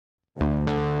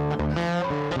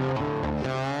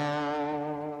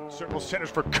Circle centers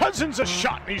for Cousins, a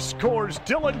shot, and he scores.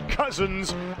 Dylan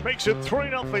Cousins makes it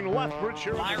 3-0 Lethbridge.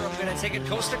 Myram gonna take it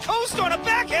coast to coast on a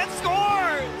backhand,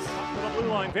 scores! To the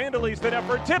blue line, Vandalese, that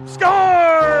effort, tip,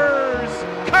 scores!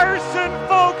 Carson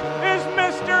Folk is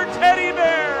Mr. Teddy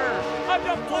Bear!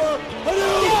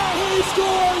 He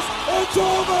scores! It's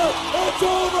over! It's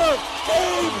over!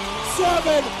 Game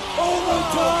 7,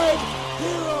 overtime,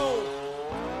 hero!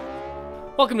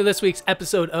 Welcome to this week's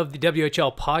episode of the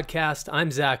WHL Podcast. I'm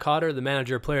Zach Hodder, the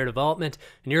manager of player development,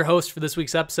 and your host for this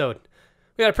week's episode.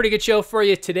 We got a pretty good show for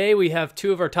you today. We have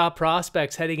two of our top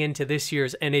prospects heading into this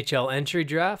year's NHL entry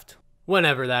draft,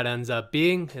 whenever that ends up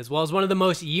being, as well as one of the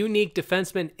most unique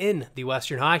defensemen in the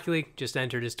Western Hockey League. Just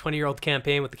entered his 20-year-old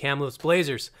campaign with the Kamloops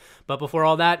Blazers. But before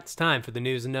all that, it's time for the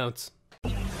news and notes.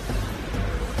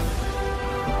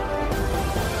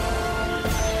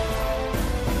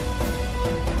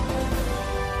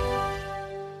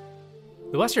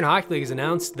 The Western Hockey League has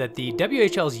announced that the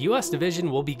WHL's U.S. division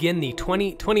will begin the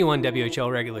 2021 WHL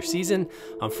regular season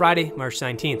on Friday, March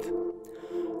 19th.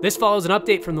 This follows an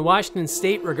update from the Washington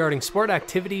State regarding sport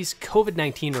activities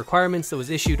COVID-19 requirements that was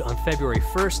issued on February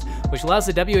 1st, which allows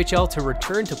the WHL to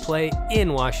return to play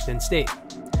in Washington State.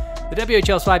 The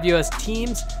WHL's 5 U.S.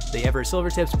 teams, the Everett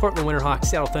Silvertips, Portland Winterhawks,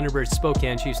 Seattle Thunderbirds,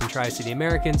 Spokane Chiefs, and Tri-City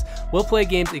Americans, will play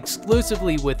games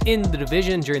exclusively within the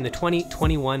division during the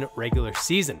 2021 regular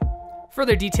season.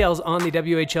 Further details on the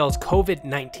WHL's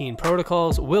COVID-19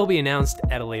 protocols will be announced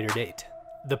at a later date.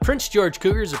 The Prince George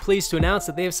Cougars are pleased to announce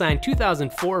that they have signed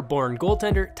 2004-born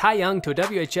goaltender Ty Young to a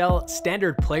WHL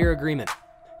standard player agreement.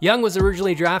 Young was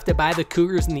originally drafted by the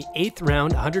Cougars in the 8th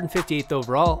round, 158th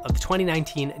overall of the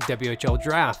 2019 WHL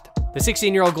draft. The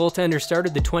 16-year-old goaltender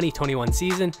started the 2021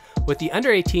 season with the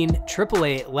under-18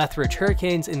 AAA Lethbridge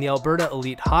Hurricanes in the Alberta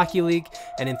Elite Hockey League,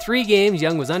 and in 3 games,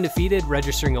 Young was undefeated,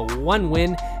 registering a 1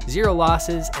 win, 0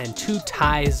 losses, and 2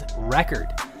 ties record,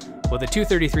 with a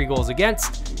 .233 goals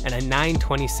against and a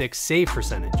 .926 save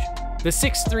percentage. The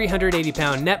 6'3",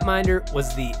 180-pound netminder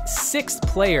was the 6th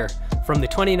player from the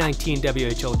 2019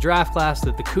 WHL draft class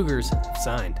that the Cougars have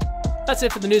signed. That's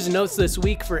it for the news and notes this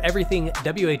week. For everything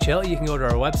WHL, you can go to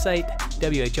our website,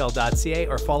 whl.ca,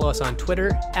 or follow us on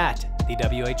Twitter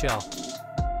 @TheWHL.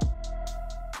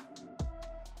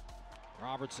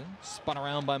 Robertson spun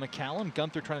around by McCallum.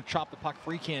 Gunther trying to chop the puck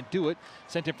free, can't do it.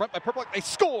 Sent in front by Purple. They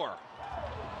score!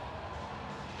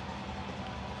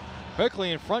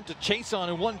 Quickly in front to Chiasson,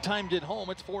 and one time did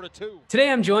home. It's 4-2. Today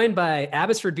I'm joined by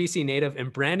Abbotsford, BC native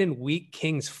and Brandon Wheat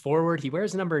Kings forward. He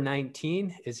wears number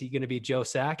 19. Is he going to be Joe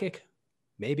Sakic?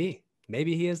 Maybe.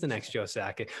 Maybe he is the next Joe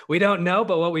Sakic. We don't know,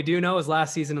 but what we do know is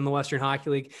last season in the Western Hockey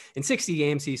League, in 60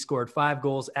 games, he scored 5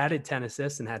 goals, added 10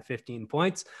 assists, and had 15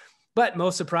 points. But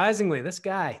most surprisingly, this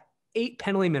guy, 8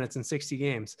 penalty minutes in 60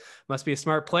 games. Must be a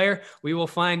smart player. We will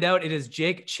find out. It is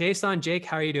Jake Chiasson. Jake,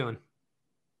 how are you doing?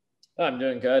 I'm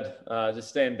doing good. Just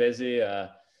staying busy. I've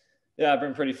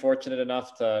been pretty fortunate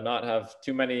enough to not have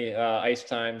too many ice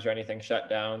times or anything shut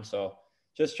down. So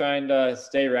just trying to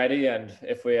stay ready. And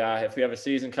if we have a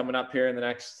season coming up here in the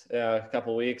next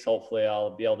couple of weeks, hopefully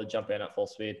I'll be able to jump in at full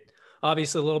speed.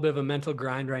 Obviously, a little bit of a mental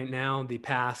grind right now. The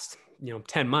past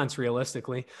 10 months,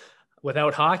 realistically,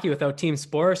 without hockey, without team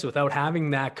sports, without having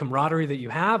that camaraderie that you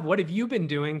have. What have you been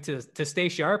doing to stay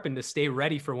sharp and to stay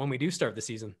ready for when we do start the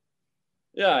season?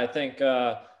 Yeah, I think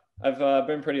I've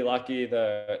been pretty lucky.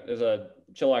 There's a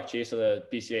Chilliwack Chiefs of the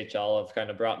BCHL have kind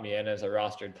of brought me in as a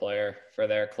rostered player for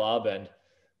their club. And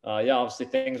obviously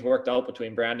things worked out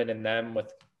between Brandon and them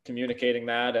with communicating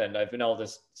that. And I've been able to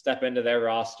step into their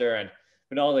roster and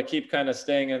been able to keep kind of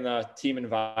staying in the team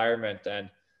environment. And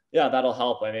yeah, that'll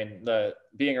help. I mean,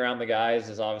 being around the guys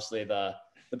is obviously the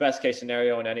best case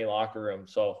scenario in any locker room.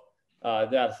 So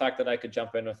the fact that I could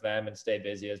jump in with them and stay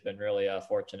busy has been really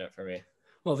fortunate for me.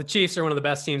 Well, the Chiefs are one of the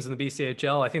best teams in the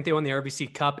BCHL. I think they won the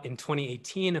RBC Cup in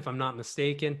 2018, if I'm not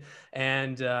mistaken.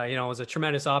 And, it was a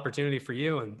tremendous opportunity for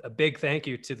you. And a big thank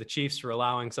you to the Chiefs for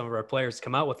allowing some of our players to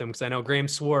come out with them, because I know Graham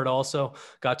Sword also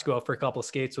got to go out for a couple of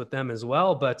skates with them as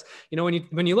well. But,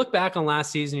 when you look back on last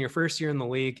season, your first year in the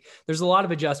league, there's a lot of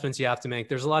adjustments you have to make.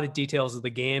 There's a lot of details of the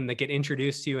game that get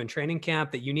introduced to you in training camp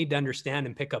that you need to understand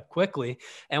and pick up quickly.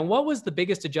 And what was the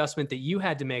biggest adjustment that you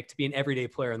had to make to be an everyday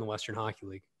player in the Western Hockey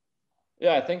League?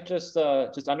 Yeah, I think just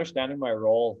understanding my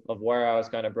role of where I was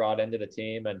kind of brought into the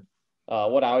team and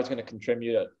what I was going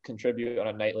to contribute on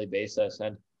a nightly basis.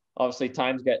 And obviously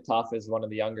times get tough as one of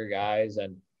the younger guys,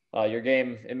 and your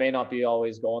game, it may not be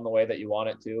always going the way that you want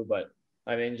it to, but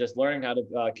I mean, just learning how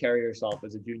to carry yourself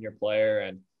as a junior player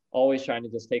and always trying to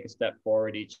just take a step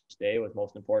forward each day was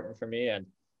most important for me. And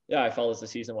yeah, I felt as the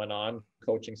season went on,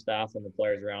 coaching staff and the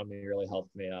players around me really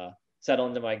helped me settle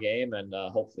into my game and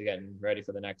hopefully getting ready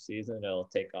for the next season. It'll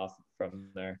take off from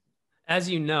there. As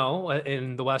you know,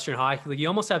 in the Western Hockey League, you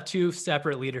almost have two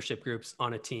separate leadership groups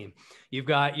on a team. You've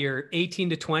got your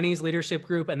 18 to 20s leadership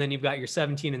group, and then you've got your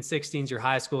 17 and 16s, your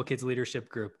high school kids leadership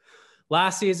group.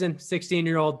 Last season,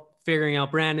 16-year-old figuring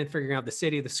out Brandon, figuring out the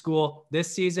city, the school.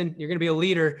 This season, you're going to be a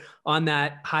leader on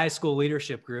that high school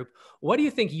leadership group. What do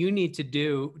you think you need to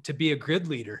do to be a good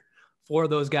leader for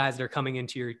those guys that are coming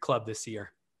into your club this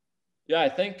year? Yeah, I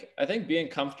think being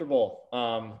comfortable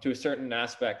to a certain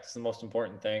aspect is the most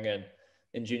important thing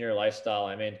in junior lifestyle.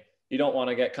 I mean, you don't want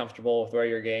to get comfortable with where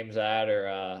your game's at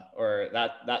or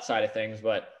that side of things,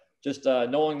 but just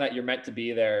knowing that you're meant to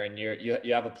be there and you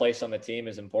have a place on the team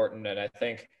is important. And I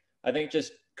think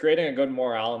just creating a good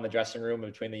morale in the dressing room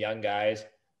between the young guys,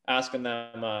 asking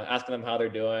them how they're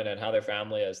doing and how their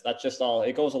family is. That's just all.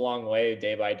 It goes a long way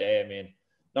day by day. I mean,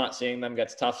 not seeing them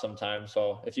gets tough sometimes.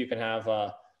 So if you can have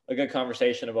a good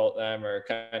conversation about them or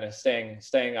kind of staying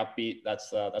upbeat, that's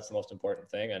the most important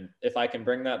thing. And if I can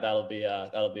bring that, that'll be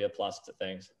a plus to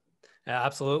things. Yeah,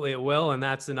 absolutely, it will. And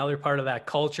that's another part of that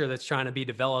culture that's trying to be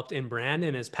developed in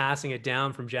Brandon, is passing it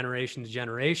down from generation to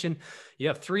generation. You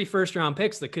have 3 first-round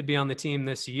picks that could be on the team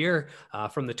this year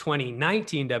from the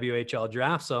 2019 WHL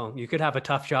draft. So you could have a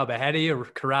tough job ahead of you,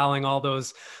 corralling all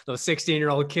those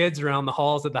 16-year-old kids around the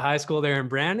halls at the high school there in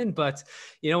Brandon. But,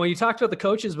 when you talked about the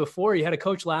coaches before, you had a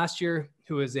coach last year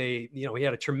who is he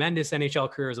had a tremendous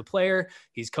NHL career as a player.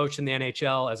 He's coached in the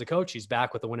NHL as a coach. He's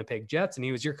back with the Winnipeg Jets, and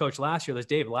he was your coach last year. That's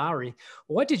Dave Lowry.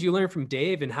 What did you learn from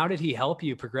Dave, and how did he help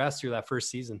you progress through that first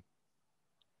season?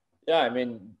 Yeah, I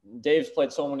mean, Dave's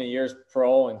played so many years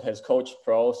pro and has coached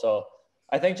pro. So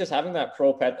I think just having that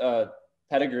pro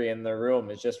pedigree in the room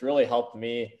has just really helped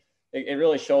me. It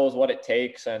really shows what it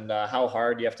takes and how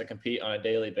hard you have to compete on a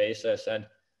daily basis. And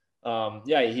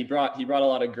he brought a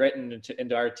lot of grit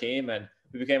into our team, and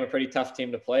we became a pretty tough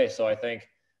team to play. So I think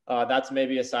that's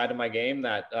maybe a side of my game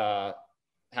that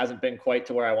hasn't been quite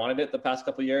to where I wanted it the past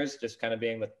couple of years, just kind of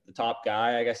being the top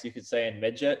guy, I guess you could say, in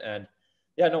midget. And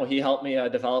he helped me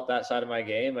develop that side of my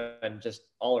game, and just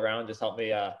all around just helped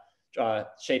me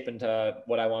shape into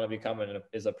what I want to become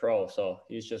as a pro. So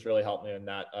he's just really helped me in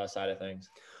that side of things.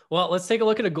 Well, let's take a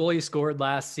look at a goal you scored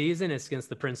last season. It's against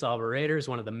the Prince Albert Raiders,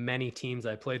 one of the many teams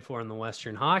I played for in the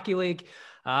Western Hockey League.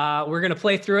 We're going to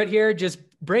play through it here. Just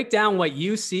break down what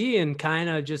you see and kind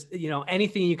of just,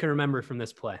 anything you can remember from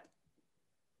this play.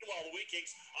 Well, the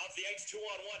Wings off the ice,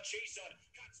 2-on-1. Chiasson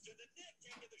cuts to the net,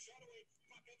 taking the shot away.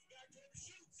 Puck comes back to him,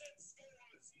 shoots and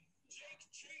scores. Jake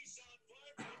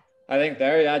Chiasson. I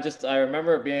think I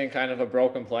remember it being kind of a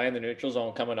broken play in the neutral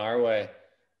zone coming our way.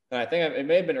 And I think it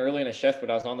may have been early in a shift,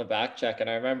 but I was on the back check, and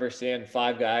I remember seeing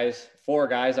 4 guys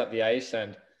up the ice,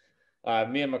 and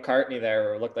me and McCartney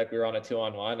there looked like we were on a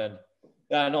 2-on-1.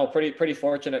 And pretty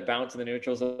fortunate bounce in the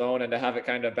neutral zone, and to have it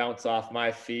kind of bounce off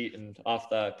my feet and off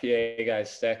the PA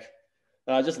guy's stick.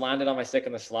 Just landed on my stick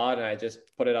in the slot, and I just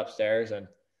put it upstairs. And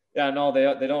they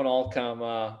don't all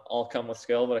come with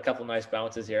skill, but a couple nice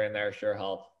bounces here and there sure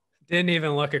help. Didn't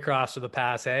even look across for the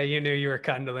pass. Hey, you knew you were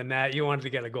cutting to the net. You wanted to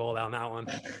get a goal down that one.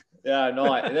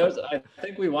 I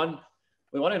think we won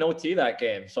an OT that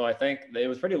game. So I think it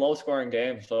was pretty low scoring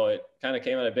game. So it kind of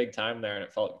came at a big time there, and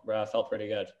it felt pretty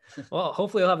good. Well,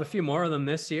 hopefully you'll have a few more of them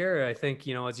this year. I think,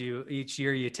 as each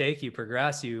year you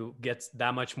progress, you get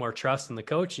that much more trust in the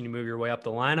coach, and you move your way up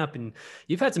the lineup. And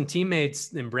you've had some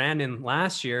teammates in Brandon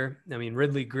last year. I mean,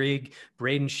 Ridley Grieg,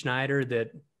 Braden Schneider,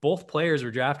 that both players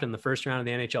were drafted in the first round of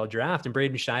the NHL draft, and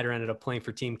Braden Schneider ended up playing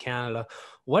for Team Canada.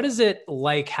 What is it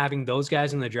like having those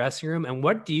guys in the dressing room, and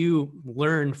what do you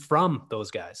learn from those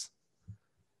guys?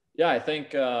 Yeah, I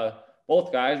think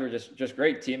both guys were just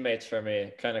great teammates for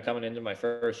me, kind of coming into my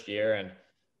first year, and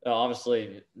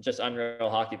obviously just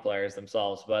unreal hockey players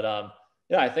themselves. But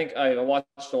I think I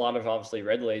watched a lot of obviously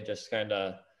Ridley, just kind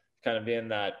of being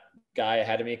that guy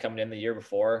ahead of me coming in the year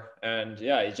before, and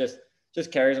he just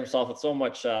carries himself with so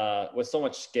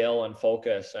much skill and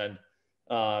focus, and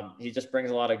he just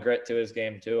brings a lot of grit to his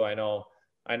game too. I know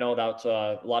that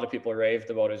a lot of people raved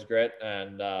about his grit,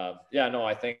 and I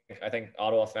think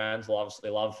Ottawa fans will obviously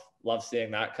love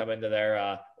seeing that come into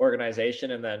their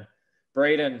organization. And then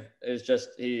Braden is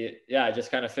just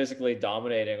kind of physically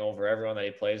dominating over everyone that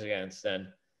he plays against, and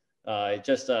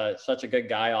just such a good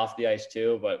guy off the ice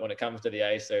too. But when it comes to the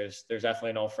ice, there's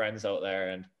definitely no friends out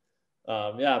there, and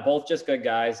both just good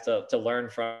guys to learn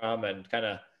from, and kind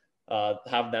of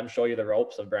have them show you the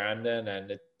ropes of Brandon.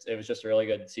 And it was just a really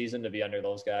good season to be under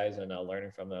those guys and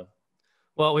learning from them.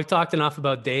 Well, we've talked enough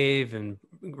about Dave and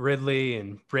Ridley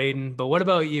and Braden, but what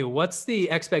about you? What's the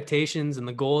expectations and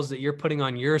the goals that you're putting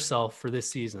on yourself for this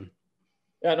season?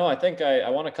 Yeah, no, I think I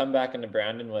want to come back into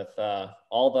Brandon with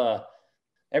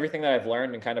everything that I've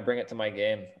learned and kind of bring it to my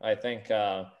game. I think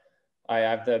I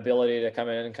have the ability to come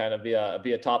in and kind of be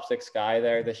a top 6 guy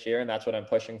there this year, and that's what I'm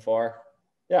pushing for.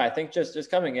 Yeah, I think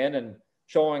just coming in and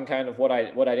showing kind of what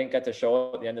I didn't get to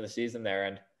show at the end of the season there,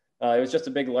 and it was just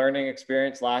a big learning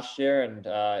experience last year. And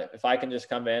if I can just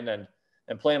come in and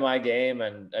play my game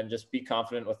and just be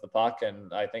confident with the puck,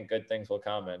 and I think good things will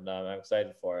come, and I'm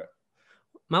excited for it.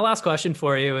 My last question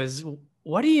for you is,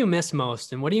 what do you miss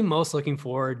most, and what are you most looking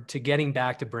forward to getting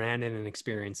back to Brandon and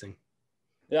experiencing?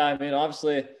 Yeah, I mean,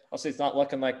 obviously it's not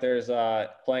looking like there's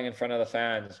playing in front of the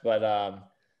fans, but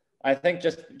I think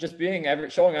just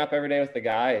showing up every day with the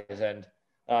guys, and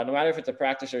no matter if it's a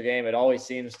practice or game, it always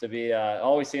seems to be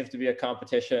a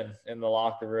competition in the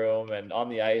locker room and on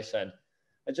the ice, and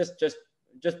it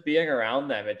just being around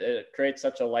them, it creates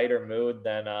such a lighter mood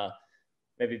than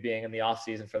maybe being in the off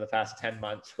season for the past 10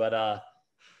 months. But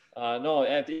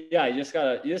no, yeah, you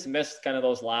just miss kind of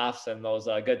those laughs and those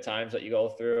good times that you go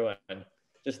through, and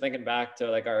just thinking back to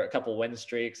like our couple win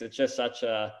streaks, it's just it's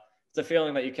a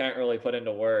feeling that you can't really put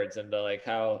into words, and like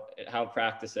how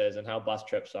practice is and how bus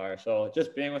trips are. So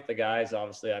just being with the guys,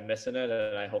 obviously I'm missing it,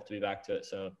 and I hope to be back to it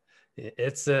soon.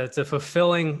 It's a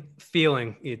fulfilling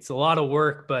feeling. It's a lot of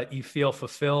work, but you feel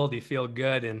fulfilled, you feel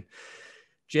good. And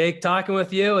Jake, talking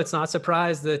with you, it's not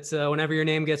surprised that whenever your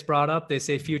name gets brought up, they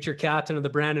say future captain of the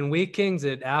Brandon Wheat Kings.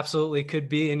 It absolutely could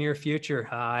be in your future.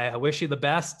 I wish you the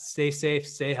best. Stay safe,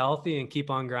 stay healthy, and keep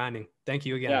on grinding. Thank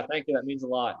you again. Yeah, thank you. That means a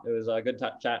lot. It was good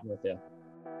chatting with you.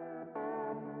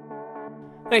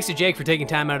 Thanks to Jake for taking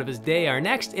time out of his day. Our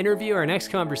next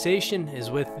conversation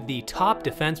is with the top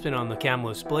defenseman on the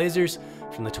Kamloops Blazers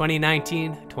from the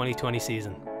 2019-2020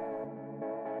 season.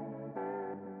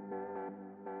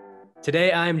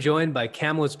 Today, I am joined by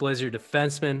Kamloops Blazer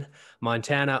defenseman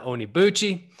Montana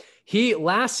Onyebuchi. He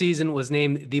last season was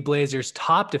named the Blazers'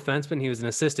 top defenseman. He was an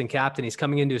assistant captain. He's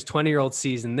coming into his 20-year-old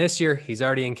season this year. He's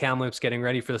already in Kamloops getting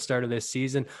ready for the start of this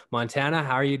season. Montana,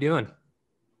 how are you doing?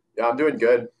 Yeah, I'm doing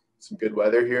good. Some good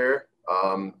weather here.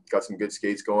 Got some good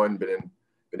skates going. Been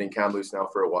in Kamloops now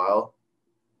for a while.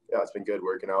 Yeah, it's been good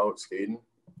working out, skating.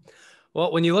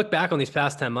 Well, when you look back on these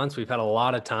past 10 months, we've had a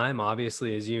lot of time,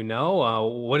 obviously, as you know.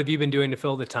 What have you been doing to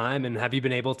fill the time, and have you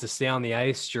been able to stay on the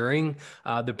ice during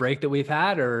the break that we've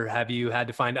had, or have you had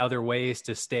to find other ways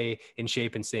to stay in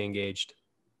shape and stay engaged?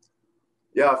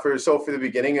 Yeah, for the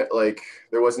beginning, like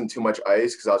there wasn't too much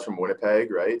ice because I was from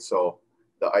Winnipeg, right? So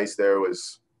the ice there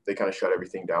they kind of shut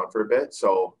everything down for a bit.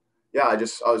 So yeah, I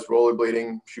was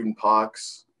rollerblading, shooting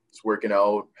pucks, just working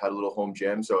out, had a little home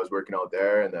gym, so I was working out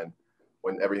there, and then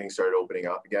when everything started opening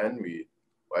up again,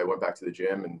 I went back to the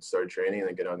gym and started training and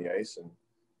then get on the ice. And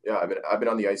yeah, I've been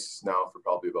on the ice now for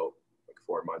probably about like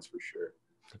 4 months for sure.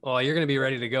 Well, you're going to be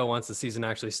ready to go once the season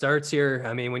actually starts here.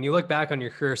 I mean, when you look back on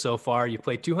your career so far, you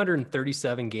played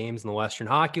 237 games in the Western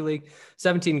Hockey League,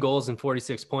 17 goals and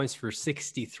 46 points for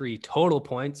 63 total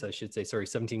points.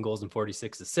 17 goals and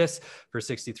 46 assists for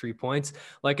 63 points.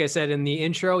 Like I said in the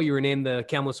intro, you were named the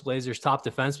Kamloops Blazers top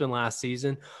defenseman last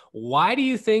season. Why do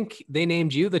you think they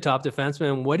named you the top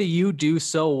defenseman? What do you do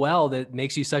so well that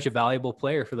makes you such a valuable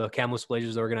player for the Kamloops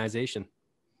Blazers organization?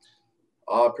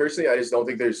 Personally, I just don't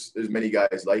think there's many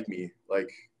guys like me, like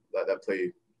that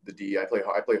play the D. I play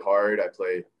hard. I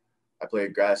play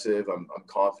aggressive. I'm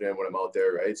confident when I'm out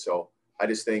there, right? So I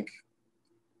just think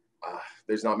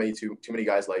there's not too many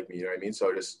guys like me. You know what I mean?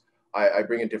 So I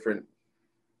bring a different,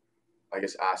 I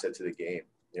guess, asset to the game.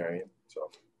 You know what I mean?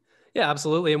 So. Yeah,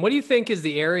 absolutely. And what do you think is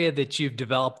the area that you've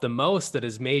developed the most that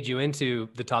has made you into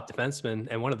the top defenseman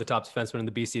and one of the top defensemen in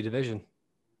the BC division?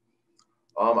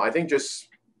 I think just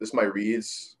my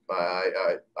reads.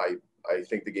 I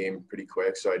think the game pretty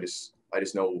quick, so I just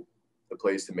know the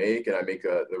plays to make, and I make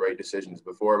the right decisions.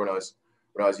 Before, when I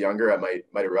was younger, I might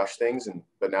have rushed things,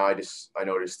 but now I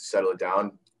know just to settle it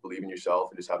down, believe in yourself,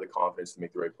 and just have the confidence to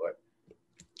make the right play.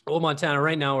 Well, Montana,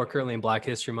 right now we're currently in Black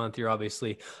History Month. You're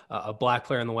obviously a black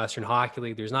player in the Western Hockey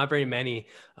League. There's not very many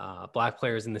black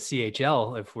players in the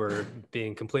CHL, if we're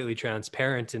being completely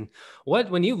transparent. And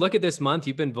when you look at this month,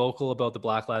 you've been vocal about the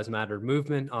Black Lives Matter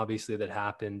movement, obviously, that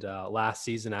happened last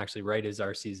season, actually right as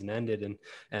our season ended,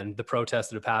 and the protests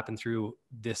that have happened through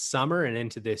this summer and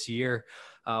into this year.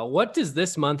 What does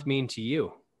this month mean to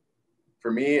you?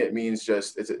 For me, it means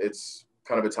just it's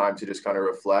kind of a time to just kind of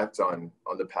reflect on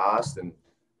the past and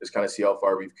just kind of see how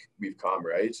far we've come,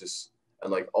 right? It's just,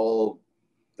 and like all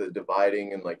the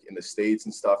dividing and like in the States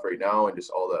and stuff right now, and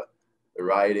just all the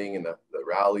rioting and the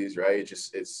rallies, right?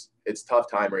 It's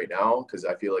tough time right now because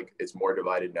I feel like it's more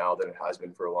divided now than it has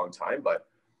been for a long time. But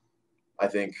I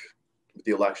think with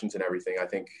the elections and everything, I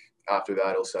think after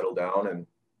that it'll settle down and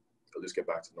it'll just get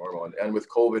back to normal. And with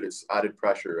COVID, it's added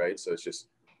pressure, right? So it's just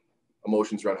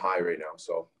emotions run high right now.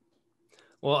 So.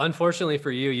 Well, unfortunately for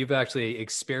you, you've actually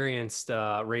experienced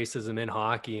racism in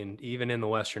hockey and even in the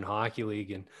Western Hockey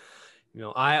League. And,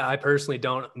 I personally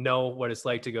don't know what it's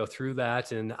like to go through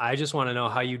that. And I just want to know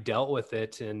how you dealt with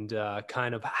it and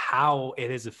kind of how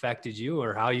it has affected you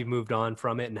or how you've moved on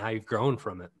from it and how you've grown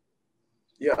from it.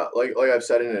 Yeah, like I've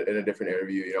said in a different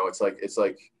interview, it's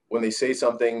like when they say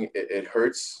something, it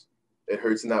hurts. It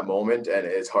hurts in that moment, and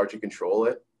it's hard to control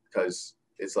it because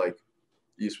it's like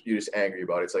you're just angry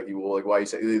about it. It's like, why you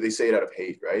say they say it out of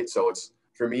hate, right? So it's,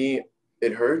 for me,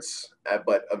 it hurts,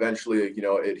 but eventually,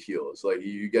 it heals. Like,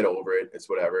 you get over it. It's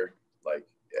whatever. Like,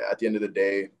 at the end of the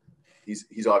day,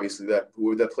 he's obviously that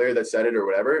player that said it or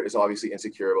whatever is obviously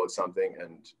insecure about something,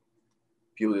 and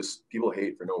people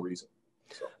hate for no reason.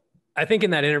 So. I think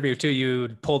in that interview too, you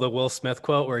pulled a Will Smith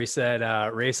quote where he said,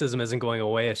 racism isn't going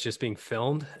away. It's just being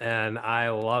filmed. And I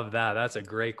love that. That's a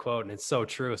great quote. And it's so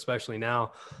true, especially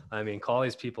now. I mean, call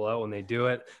these people out when they do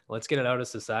it. Let's get it out of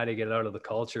society, get it out of the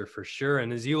culture for sure.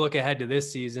 And as you look ahead to this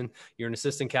season, you're an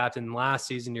assistant captain last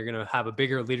season. You're going to have a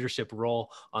bigger leadership role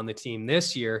on the team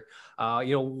this year.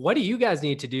 What do you guys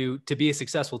need to do to be a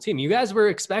successful team? You guys were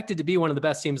expected to be one of the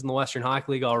best teams in the Western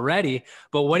Hockey League already,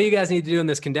 but what do you guys need to do in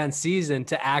this condensed season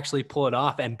to actually pull it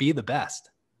off and be the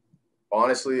best?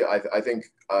 Honestly, I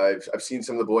think I've seen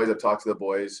some of the boys. I've talked to the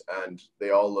boys, and they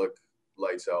all look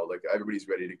lights out. Like, everybody's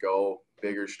ready to go,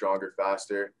 bigger, stronger,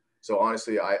 faster. So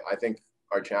honestly, I think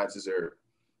our chances are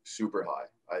super high.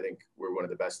 I think we're one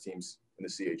of the best teams in the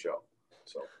CHL.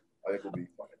 So I think we'll be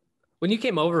fine. When you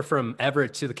came over from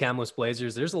Everett to the Kamloops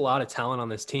Blazers, there's a lot of talent on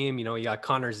this team. You got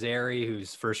Connor Zary,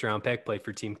 who's first-round pick, played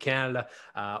for Team Canada.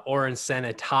 Oren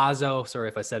Senetazo, sorry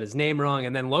if I said his name wrong.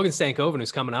 And then Logan Stankoven,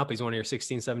 who's coming up. He's one of your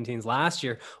 16-17s last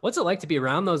year. What's it like to be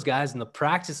around those guys and the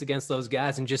practice against those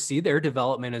guys and just see their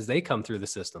development as they come through the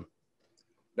system?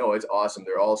 No, it's awesome.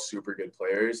 They're all super good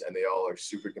players, and they all are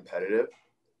super competitive.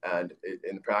 And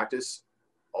in practice,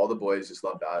 all the boys just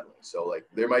love battling. So, like,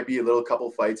 there might be a little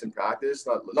couple fights in practice,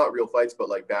 not real fights, but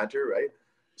like banter, right?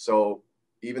 So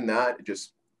even that, it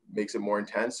just makes it more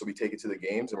intense. So we take it to the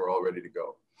games and we're all ready to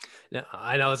go. Now,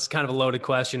 I know it's kind of a loaded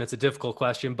question. It's a difficult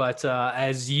question, but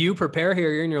as you prepare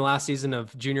here, you're in your last season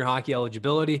of junior hockey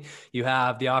eligibility. You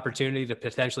have the opportunity to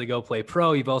potentially go play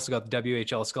pro. You've also got the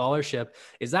WHL scholarship.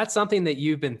 Is that something that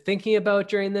you've been thinking about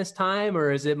during this time,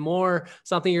 or is it more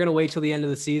something you're going to wait till the end of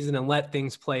the season and let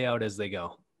things play out as they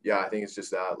go? Yeah, I think it's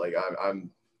just that. Like, I'm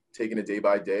taking it day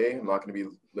by day. I'm not going to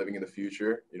be living in the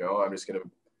future. I'm just going to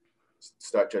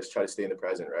try to stay in the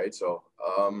present, right? So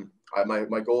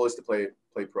my goal is to play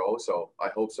pro. So I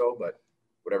hope so, but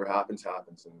whatever happens,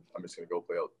 and I'm just going to go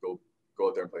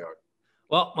out there and play hard.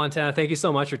 Well, Montana, thank you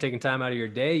so much for taking time out of your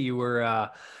day. You were,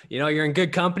 you're in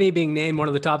good company being named one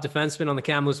of the top defensemen on the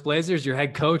Kamloops Blazers. Your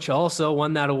head coach also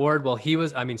won that award while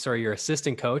your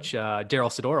assistant coach, Daryl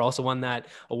Sador, also won that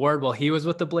award while he was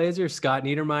with the Blazers, Scott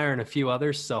Niedermeyer, and a few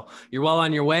others. So you're well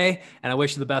on your way, and I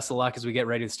wish you the best of luck as we get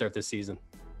ready to start this season.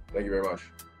 Thank you very much.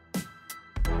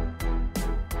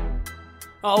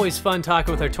 Always fun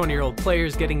talking with our 20-year-old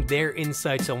players, getting their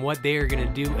insights on what they are going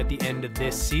to do at the end of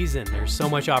this season. There's so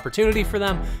much opportunity for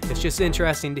them. It's just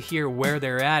interesting to hear where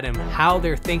they're at and how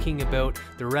they're thinking about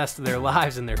the rest of their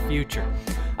lives and their future.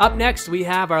 Up next, we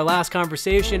have our last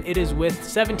conversation. It is with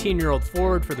 17-year-old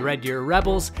forward for the Red Deer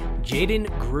Rebels, Jayden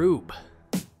Grubbe.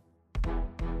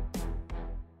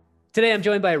 Today, I'm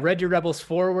joined by Red Deer Rebels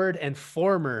forward and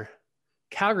former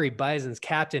Calgary Bison's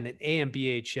captain at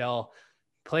AMBHL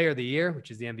Player of the Year, which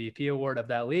is the MVP award of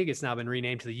that league. It's now been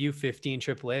renamed to the U15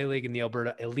 AAA League in the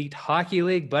Alberta Elite Hockey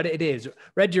League, but it is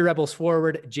Red Deer Rebels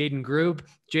forward Jayden Grubbe.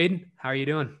 Jayden, how are you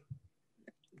doing?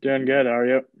 Doing good. How are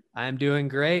you? I'm doing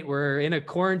great. We're in a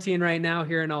quarantine right now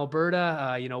here in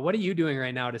Alberta. What are you doing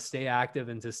right now to stay active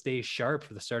and to stay sharp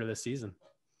for the start of the season?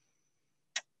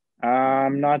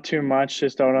 Not too much,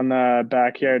 just out on the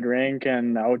backyard rink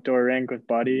and outdoor rink with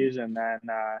buddies, and then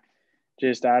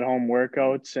just at-home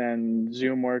workouts and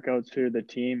Zoom workouts through the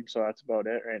team. So that's about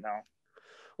it right now.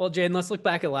 Well, Jayden, let's look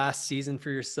back at last season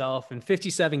for yourself. In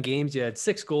 57 games, you had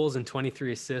 6 goals and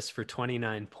 23 assists for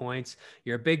 29 points.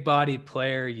 You're a big-bodied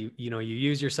player. You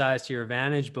use your size to your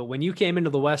advantage. But when you came into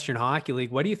the Western Hockey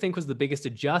League, what do you think was the biggest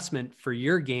adjustment for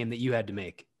your game that you had to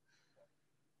make?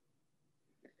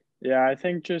 Yeah, I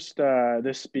think just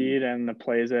the speed and the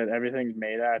plays that everything's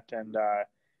made at, and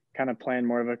kind of playing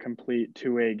more of a complete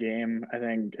two-way game. I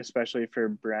think especially for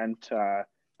Brent,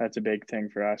 that's a big thing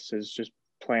for us, is just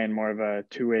playing more of a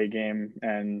two-way game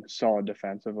and solid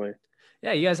defensively.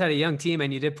 Yeah, you guys had a young team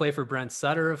and you did play for Brent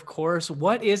Sutter, of course.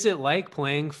 What is it like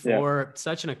playing for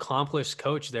such an accomplished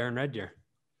coach there in Red Deer?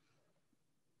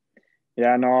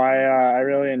 Yeah, no, I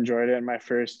really enjoyed it in my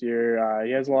first year.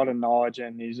 He has a lot of knowledge,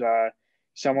 and he's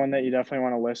someone that you definitely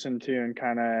want to listen to and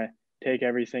kind of take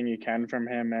everything you can from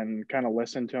him and kind of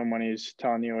listen to him when he's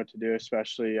telling you what to do,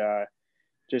 especially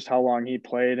just how long he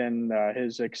played and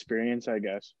his experience, I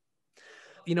guess.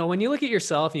 You know, when you look at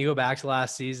yourself and you go back to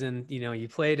last season, you know, you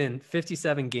played in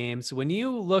 57 games. When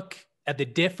you look at the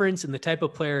difference in the type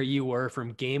of player you were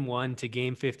from game 1 to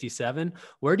game 57,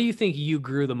 where do you think you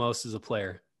grew the most as a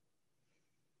player?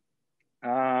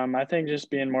 I think just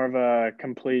being more of a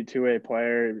complete two-way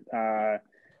player,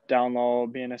 down low,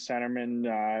 being a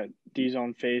centerman,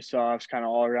 D-zone face-offs, kind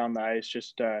of all around the ice,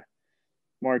 just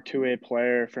more two-way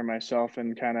player for myself,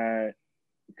 and kind of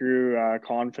grew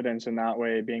confidence in that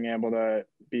way, being able to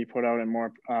be put out in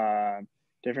more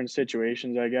different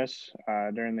situations, I guess,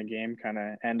 during the game, kind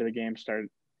of end of the game, start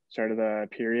of the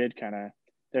period, kind of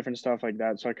different stuff like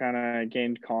that. So I kind of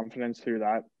gained confidence through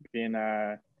that, being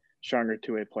a stronger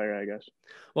two-way player, I guess.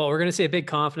 Well, we're going to see a big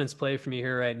confidence play from you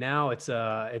here right now. It's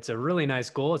a really nice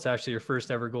goal. It's actually your first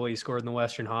ever goal you scored in the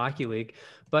Western Hockey League.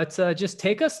 But just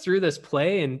take us through this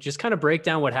play and just kind of break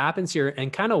down what happens here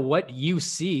and kind of what you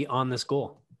see on this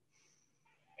goal.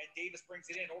 And Davis brings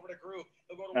it in over to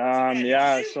Grubbe.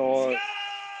 Yeah, so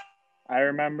I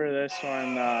remember this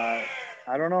one. I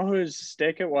don't know whose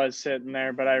stick it was sitting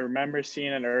there, but I remember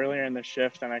seeing it earlier in the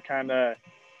shift, and I kind of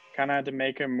had to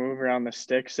make a move around the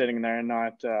stick sitting there and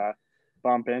not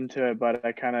bump into it. But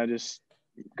I kind of just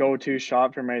go-to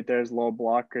shot from right there is low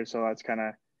blocker, so that's kind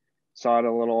of saw it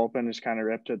a little open, just kind of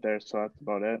ripped it there. So that's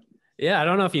about it. Yeah, I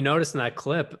don't know if you noticed in that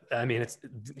clip. I mean,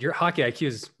 your hockey IQ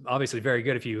is obviously very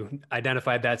good. If you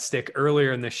identified that stick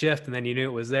earlier in the shift and then you knew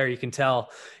it was there, you can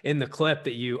tell in the clip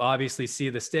that you obviously see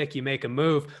the stick, you make a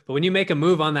move. But when you make a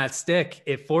move on that stick,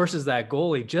 it forces that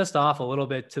goalie just off a little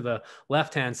bit to the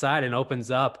left-hand side and opens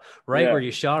up right where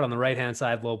you shot on the right-hand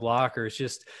side, low blocker. It's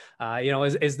just,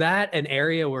 is that an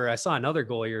area where I saw another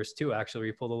goal of yours too, actually, where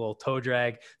you pulled a little toe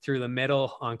drag through the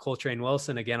middle on Coltrane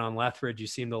Wilson, again on Lethbridge. You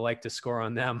seem to like to score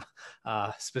on them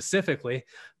specifically,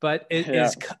 but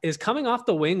is coming off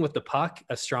the wing with the puck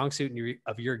a strong suit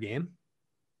of your game?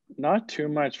 Not too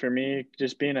much for me.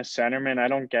 Just being a centerman, I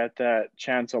don't get that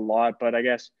chance a lot, but I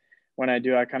guess when I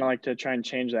do, I kind of like to try and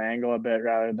change the angle a bit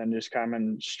rather than just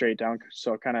coming straight down.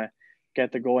 So kind of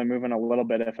get the goalie moving a little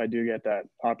bit if I do get that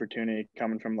opportunity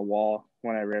coming from the wall,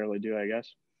 when I rarely do, I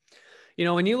guess. You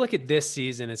know, when you look at this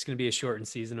season, it's going to be a shortened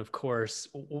season, of course.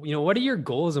 You know, what are your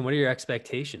goals and what are your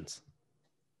expectations?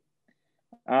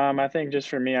 I think just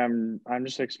for me, I'm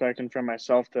just expecting from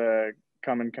myself to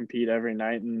come and compete every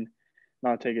night and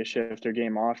not take a shift or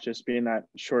game off. Just being that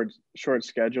short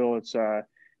schedule, it's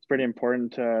pretty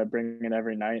important to bring it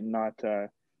every night and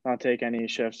not take any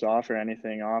shifts off or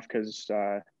anything off, because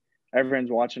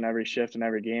everyone's watching every shift and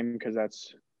every game, because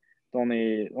that's the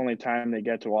only time they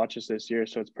get to watch us this year.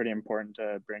 So it's pretty important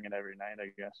to bring it every night,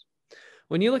 I guess.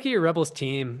 When you look at your Rebels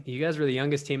team, you guys were the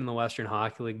youngest team in the Western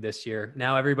Hockey League this year.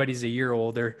 Now everybody's a year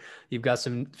older. You've got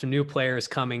some new players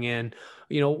coming in.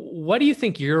 You know, what do you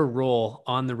think your role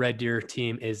on the Red Deer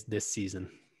team is this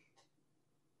season?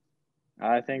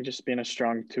 I think just being a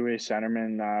strong two-way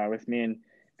centerman with me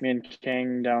and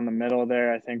King down the middle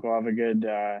there. I think we'll have a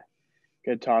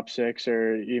good top six,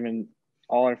 or even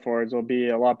all our forwards will be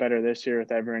a lot better this year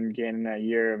with everyone gaining a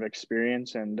year of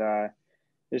experience, and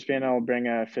just being able to bring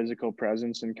a physical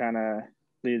presence and kind of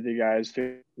lead the guys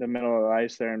through the middle of the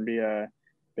ice there and be a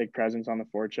big presence on the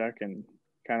forecheck and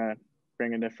kind of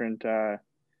bring a different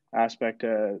aspect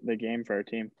to the game for our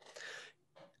team.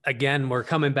 Again, we're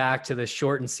coming back to the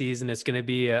shortened season. It's going to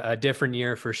be a different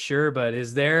year for sure, but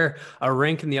is there a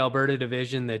rink in the Alberta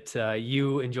division that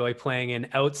you enjoy playing in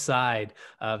outside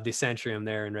of the Centrium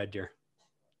there in Red Deer?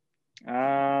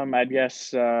 I'd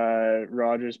guess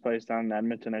Rogers Place down in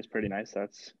Edmonton is pretty nice.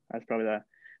 That's probably the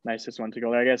nicest one to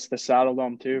go there. I guess the Saddle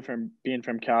Dome too, from being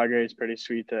from Calgary, is pretty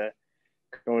sweet to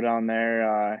go down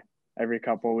there every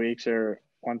couple of weeks or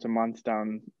once a month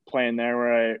down playing there,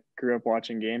 where I grew up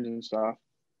watching games and stuff.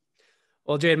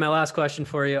 Well, Jade, my last question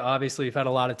for you. Obviously, you've had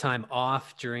a lot of time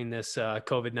off during this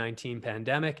COVID-19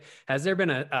 pandemic. Has there been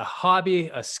a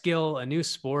hobby, a skill, a new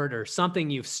sport, or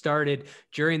something you've started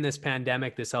during this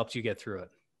pandemic that's helped you get through it?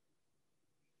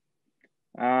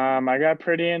 I got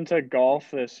pretty into golf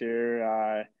this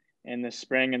year. In the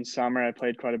spring and summer, I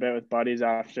played quite a bit with buddies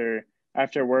after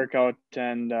workout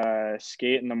and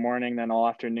skate in the morning, then all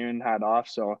afternoon had off.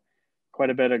 So quite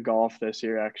a bit of golf this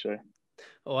year, actually.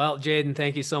 Well, Jayden,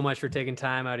 thank you so much for taking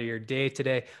time out of your day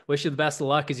today. Wish you the best of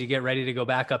luck as you get ready to go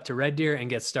back up to Red Deer and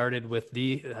get started with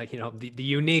the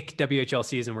unique WHL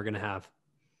season we're going to have.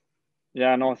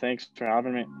 Yeah, no, thanks for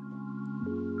having me.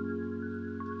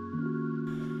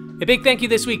 A big thank you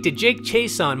this week to Jake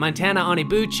Chiasson, Montana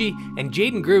Onyebuchi, and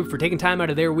Jayden Grubbe for taking time out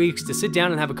of their weeks to sit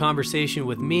down and have a conversation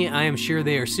with me. I am sure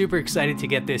they are super excited to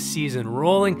get this season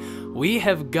rolling. We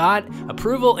have got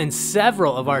approval in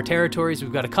several of our territories.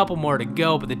 We've got a couple more to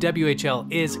go, but the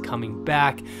WHL is coming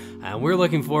back, and we're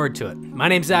looking forward to it. My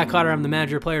name's Zach Cotter. I'm the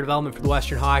manager of player development for the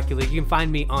Western Hockey League. You can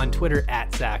find me on Twitter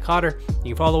at Zach Cotter.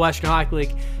 You can follow the Western Hockey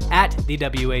League at the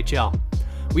WHL.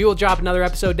 We will drop another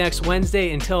episode next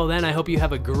Wednesday. Until then, I hope you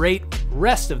have a great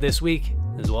rest of this week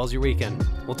as well as your weekend.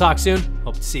 We'll talk soon.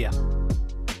 Hope to see ya.